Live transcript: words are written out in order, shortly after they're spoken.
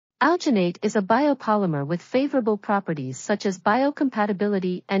Alginate is a biopolymer with favorable properties such as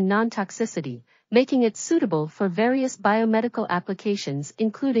biocompatibility and non-toxicity, making it suitable for various biomedical applications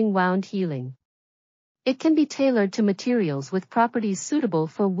including wound healing. It can be tailored to materials with properties suitable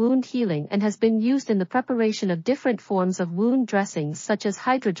for wound healing and has been used in the preparation of different forms of wound dressings such as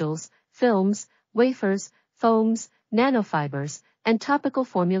hydrogels, films, wafers, foams, nanofibers, and topical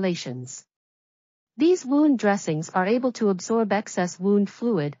formulations. These wound dressings are able to absorb excess wound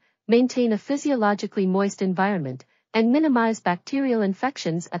fluid, maintain a physiologically moist environment, and minimize bacterial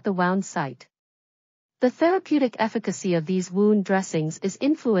infections at the wound site. The therapeutic efficacy of these wound dressings is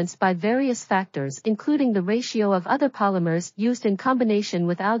influenced by various factors including the ratio of other polymers used in combination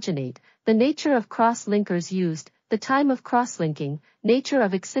with alginate, the nature of cross-linkers used, the time of cross-linking, nature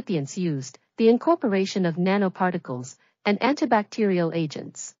of excipients used, the incorporation of nanoparticles, and antibacterial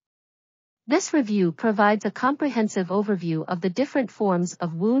agents. This review provides a comprehensive overview of the different forms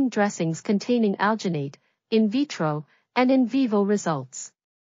of wound dressings containing alginate, in vitro, and in vivo results.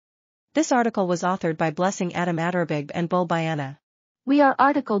 This article was authored by Blessing Atim Aderibigbe and Buyana. We are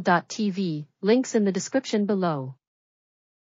RTCLTV, links in the description below.